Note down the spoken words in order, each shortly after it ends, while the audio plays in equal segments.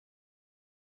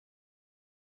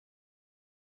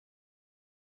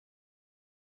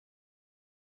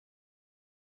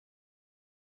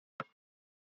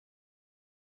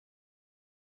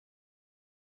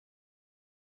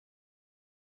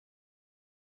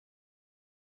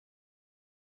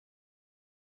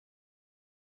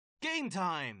Game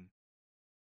time!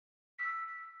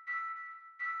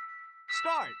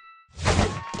 Start!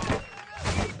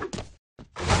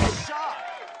 Nice shot!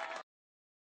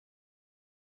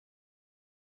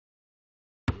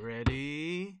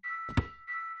 Ready?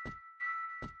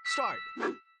 Start!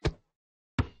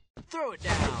 Throw it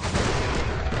down!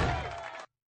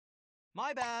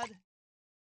 My bad!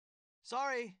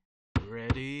 Sorry!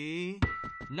 Ready?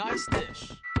 Nice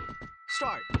dish!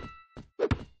 Start!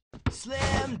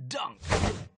 Slam dunk!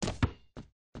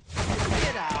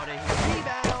 Get out of here!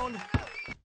 Rebound!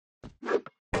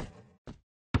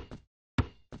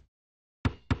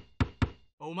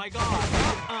 Oh my god!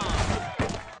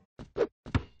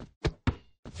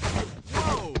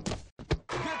 Whoa!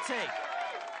 Good take!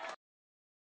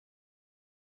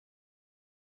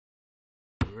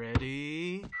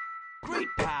 Ready? Great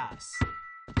pass!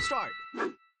 Start!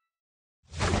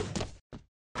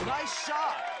 Nice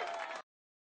shot!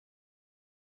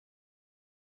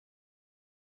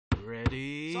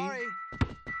 Ready? Sorry!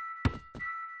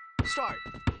 Start!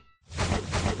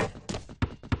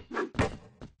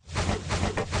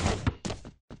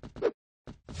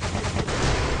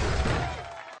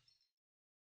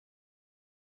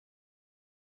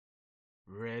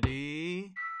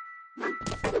 Ready?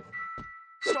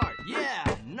 Start!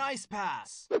 Yeah! Nice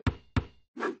pass!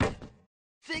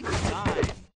 Thick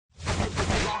dime!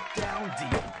 Lock down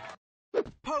deep!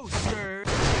 Poster!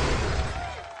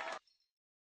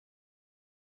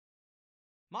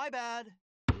 My bad!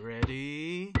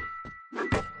 Ready?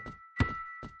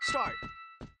 Start!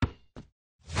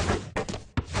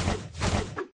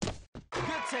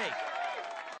 Good take!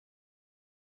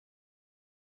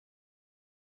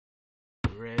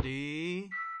 Ready?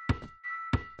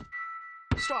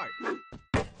 Start!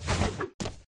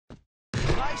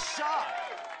 Nice shot!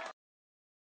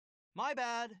 My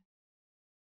bad!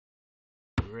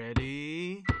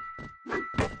 Ready?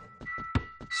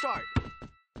 Start!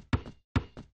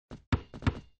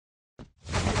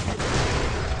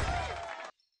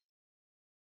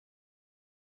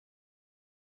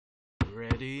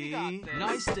 Ready?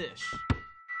 Nice dish!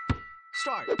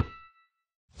 Start!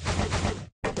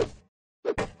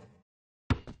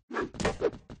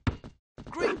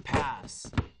 Great pass!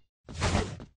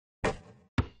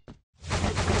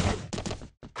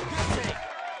 Good take!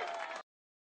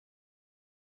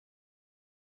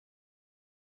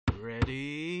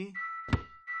 Ready?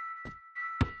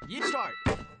 You start!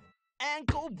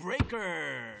 Ankle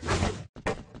breaker!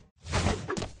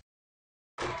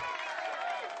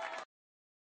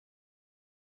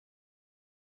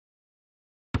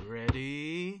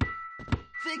 Ready?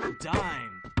 Thick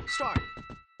dime! Start!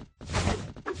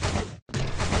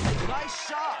 Nice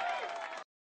shot!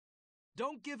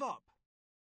 Don't give up!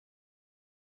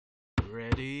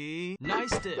 Ready?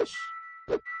 Nice dish!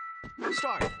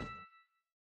 Start!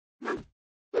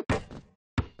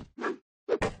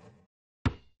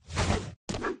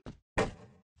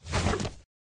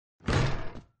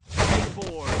 Great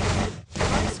board!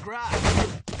 Nice grab!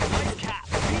 Nice cap!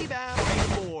 Rebound! Great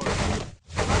board!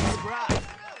 Nice grab!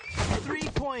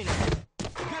 Three-pointer!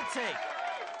 Good take!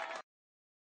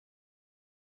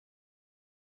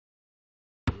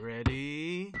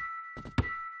 Ready?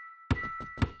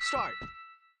 Start!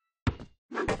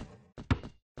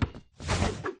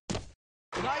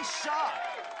 Nice shot!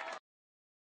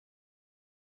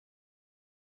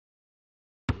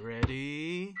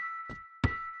 Ready?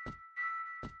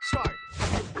 Start!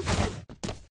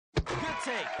 Good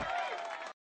take!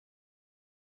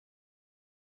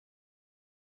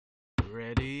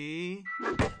 Ready?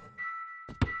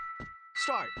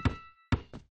 Start!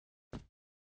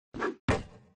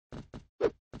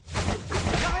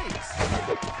 Nice!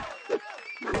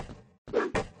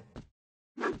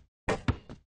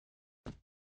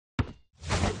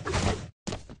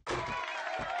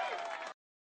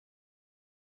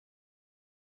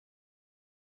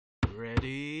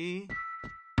 Ready?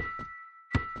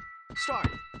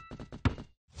 Start!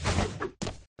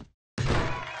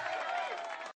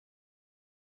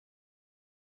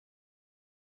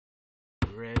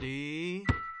 Ready?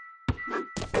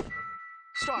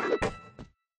 Start!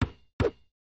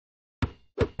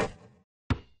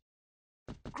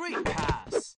 Great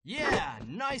pass! Yeah,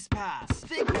 nice pass!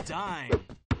 Thick dime!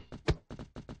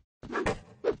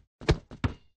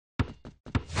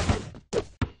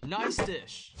 Nice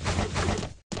dish!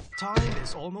 Time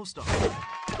is almost up.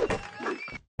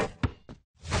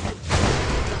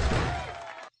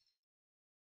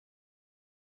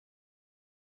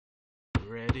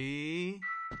 Ready?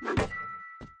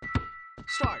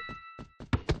 Start!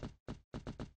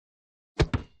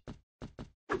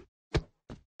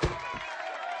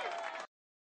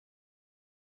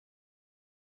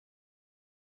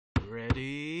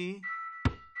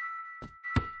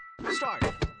 Start.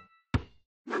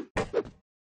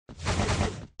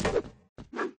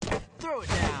 Throw it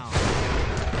down.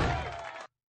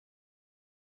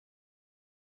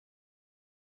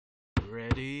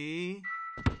 Ready?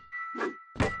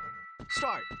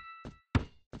 Start.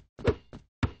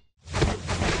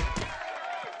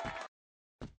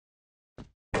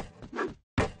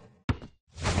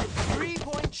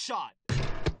 Three-point shot.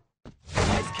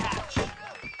 Nice catch.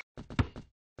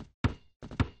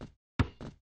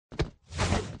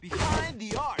 Behind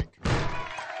the arc.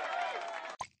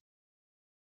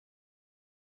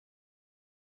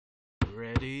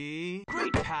 Ready?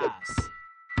 Great pass.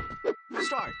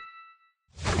 Start.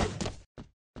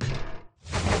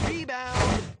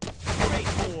 Rebound. Great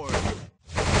board.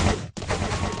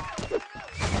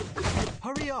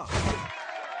 Hurry up.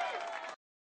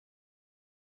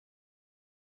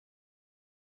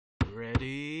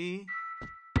 Ready?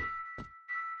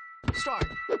 Start.